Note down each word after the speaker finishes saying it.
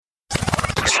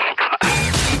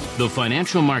The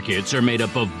financial markets are made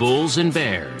up of bulls and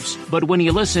bears, but when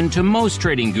you listen to most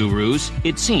trading gurus,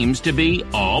 it seems to be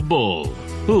all bull.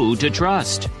 Who to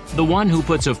trust? The one who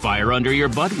puts a fire under your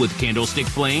butt with candlestick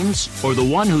flames? Or the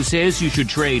one who says you should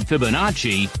trade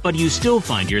Fibonacci, but you still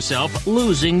find yourself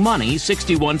losing money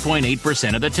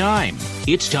 61.8% of the time?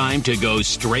 It's time to go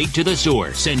straight to the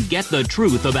source and get the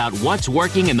truth about what's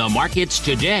working in the markets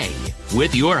today.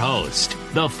 With your host,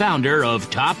 the founder of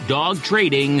Top Dog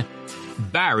Trading,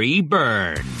 Barry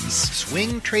Burns.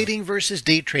 Swing trading versus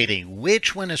day trading.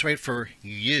 Which one is right for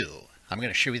you? I'm going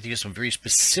to share with you some very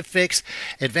specifics,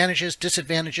 advantages,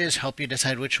 disadvantages, help you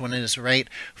decide which one is right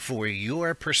for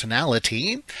your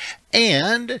personality,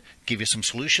 and give you some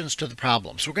solutions to the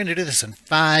problems. We're going to do this in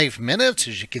 5 minutes.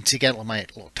 As you can see, got my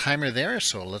little timer there,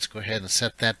 so let's go ahead and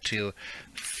set that to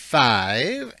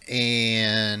 5.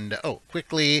 And,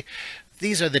 quickly,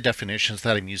 these are the definitions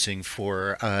that I'm using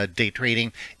for day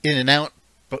trading: in and out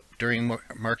during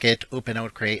market open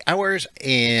outcry hours,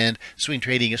 and swing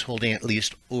trading is holding at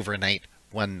least overnight,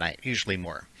 one night, usually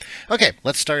more. Okay,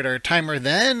 let's start our timer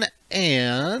then,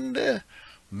 and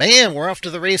man, we're off to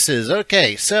the races.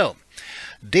 Okay, so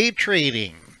day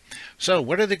trading. So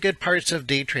what are the good parts of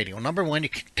day trading? Well, number one, you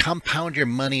can compound your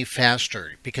money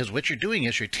faster, because what you're doing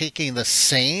is you're taking the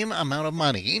same amount of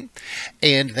money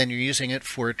and then you're using it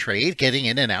for a trade, getting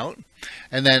in and out,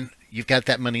 and then you've got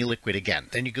that money liquid again.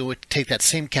 Then you go take that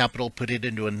same capital, put it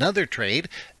into another trade,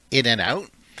 in and out,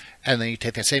 and then you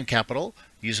take that same capital,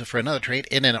 use it for another trade,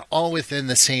 in and out, all within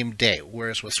the same day.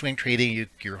 Whereas with swing trading,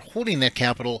 you're holding that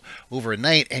capital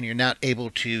overnight and you're not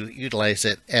able to utilize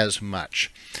it as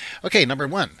much. Okay, number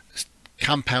one,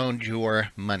 compound your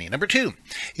money. Number two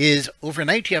is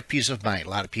overnight you have peace of mind. A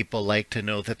lot of people like to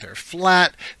know that they're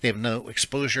flat. They have no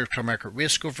exposure to market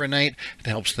risk overnight. It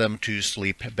helps them to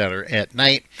sleep better at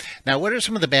night. Now, what are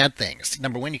some of the bad things?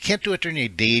 Number one, you can't do it during your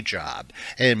day job.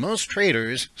 And most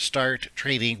traders start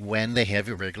trading when they have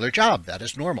a regular job. That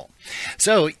is normal.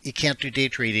 So you can't do day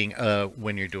trading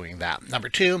when you're doing that. Number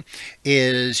two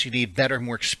is you need better,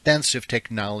 more expensive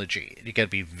technology. You got to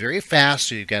be very fast.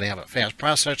 So you've got to have a fast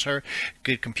processor,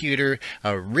 good computer,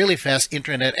 really fast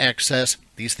internet access.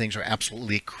 These things are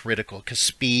absolutely critical because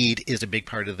speed is a big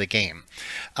part of the game.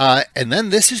 And then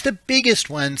this is the biggest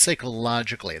one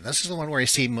psychologically, and this is the one where I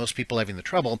see most people having the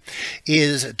trouble,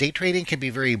 is day trading can be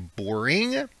very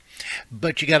boring,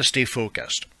 but you got to stay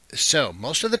focused. So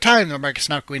most of the time, the market's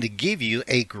not going to give you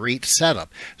a great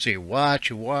setup. So you watch,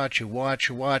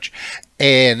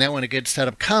 and then when a good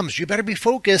setup comes, you better be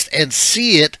focused and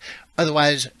see it.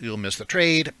 Otherwise, you'll miss the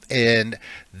trade, and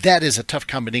that is a tough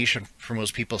combination for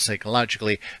most people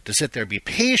psychologically, to sit there and be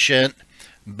patient,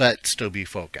 but still be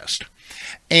focused.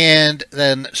 And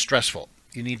then stressful.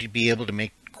 You need to be able to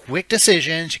make quick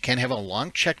decisions. You can't have a long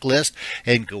checklist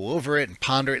and go over it and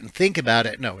ponder it and think about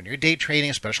it. No, when you're day trading,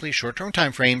 especially short-term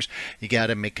time frames, you got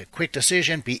to make a quick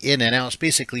decision, be in and out. It's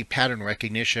basically pattern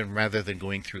recognition rather than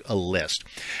going through a list.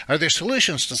 Are there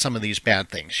solutions to some of these bad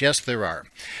things? Yes, there are.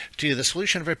 To the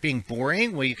solution of it being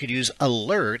boring, well, you could use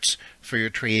alerts for your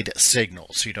trade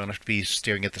signals, so you don't have to be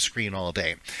staring at the screen all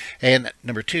day. And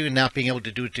number two, not being able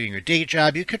to do it during your day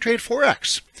job, you could trade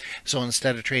Forex. So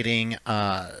instead of trading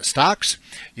stocks,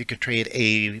 you could trade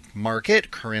a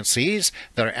market, currencies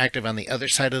that are active on the other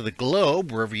side of the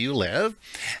globe, wherever you live,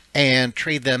 and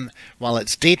trade them while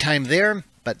it's daytime there,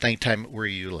 but nighttime where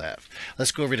you live.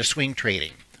 Let's go over to swing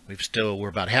trading. We're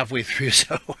about halfway through,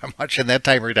 so I'm watching that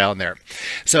timer down there.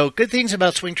 So good things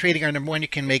about swing trading are, number one, you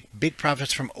can make big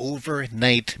profits from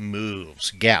overnight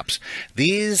moves, gaps.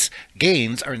 These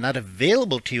gains are not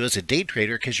available to you as a day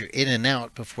trader because you're in and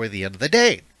out before the end of the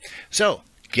day. So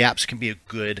gaps can be a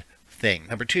good thing.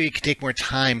 Number two, you can take more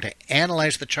time to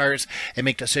analyze the charts and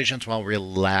make decisions while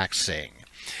relaxing.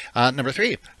 Number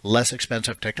three, less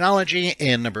expensive technology.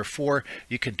 And number four,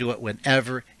 you can do it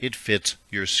whenever it fits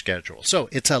your schedule. So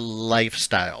it's a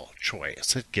lifestyle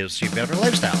choice. It gives you a better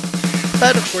lifestyle.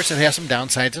 But of course, it has some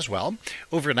downsides as well.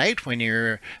 Overnight, when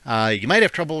you might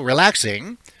have trouble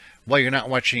relaxing while you're not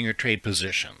watching your trade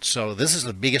position. So this is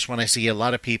the biggest one I see a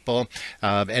lot of people,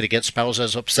 and it gets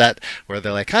spouses upset where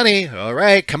they're like, honey, all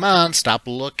right, come on, stop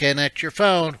looking at your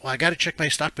phone. Well, I got to check my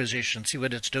stock position, see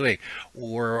what it's doing.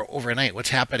 Or overnight, what's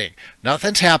happening?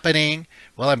 Nothing's happening.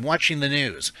 Well, I'm watching the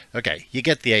news. Okay, you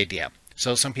get the idea.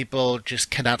 So some people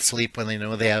just cannot sleep when they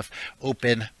know they have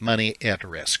open money at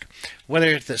risk. What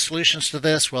are the solutions to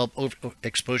this? Well,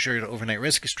 exposure to overnight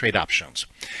risk is trade options.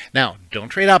 Now, don't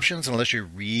trade options unless you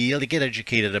really get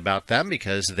educated about them,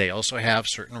 because they also have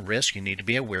certain risks you need to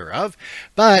be aware of.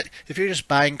 But if you're just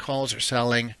buying calls or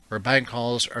selling, or buying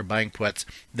calls or buying puts,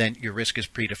 then your risk is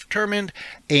predetermined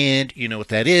and you know what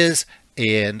that is.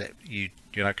 and you're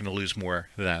not going to lose more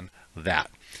than that.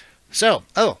 So,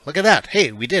 oh, look at that.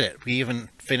 Hey, we did it. We even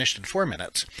finished in 4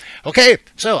 minutes. Okay,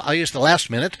 so I'll use the last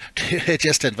minute to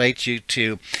just invite you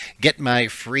to get my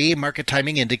free market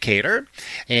timing indicator.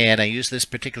 And I use this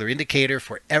particular indicator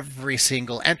for every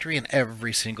single entry and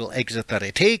every single exit that I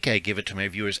take. I give it to my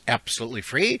viewers absolutely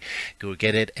free. Go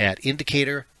get it at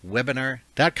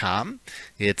indicatorwebinar.com.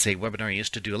 It's a webinar I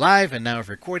used to do live, and now I've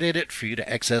recorded it for you to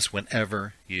access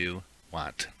whenever you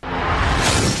want.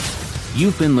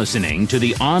 You've been listening to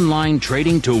the Online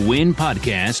Trading to Win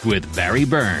podcast with Barry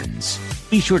Burns.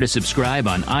 Be sure to subscribe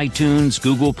on iTunes,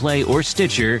 Google Play, or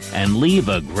Stitcher and leave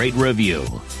a great review.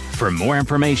 For more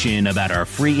information about our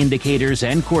free indicators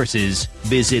and courses,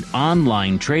 visit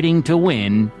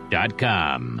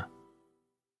onlinetradingtowin.com.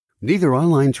 Neither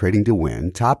Online Trading to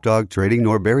Win, Top Dog Trading,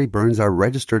 nor Barry Burns are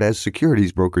registered as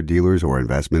securities broker-dealers or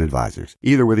investment advisors,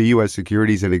 either with the U.S.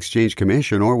 Securities and Exchange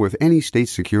Commission or with any state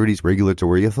securities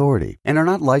regulatory authority, and are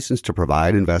not licensed to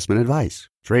provide investment advice.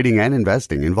 Trading and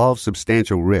investing involves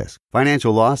substantial risk.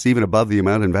 Financial loss, even above the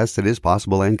amount invested, is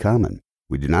possible and common.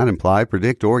 We do not imply,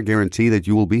 predict, or guarantee that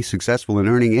you will be successful in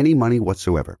earning any money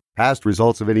whatsoever. Past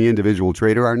results of any individual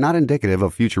trader are not indicative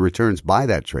of future returns by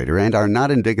that trader and are not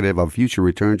indicative of future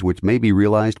returns which may be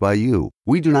realized by you.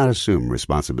 We do not assume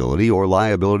responsibility or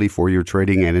liability for your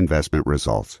trading and investment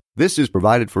results. This is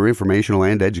provided for informational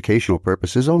and educational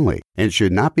purposes only and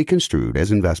should not be construed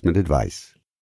as investment advice.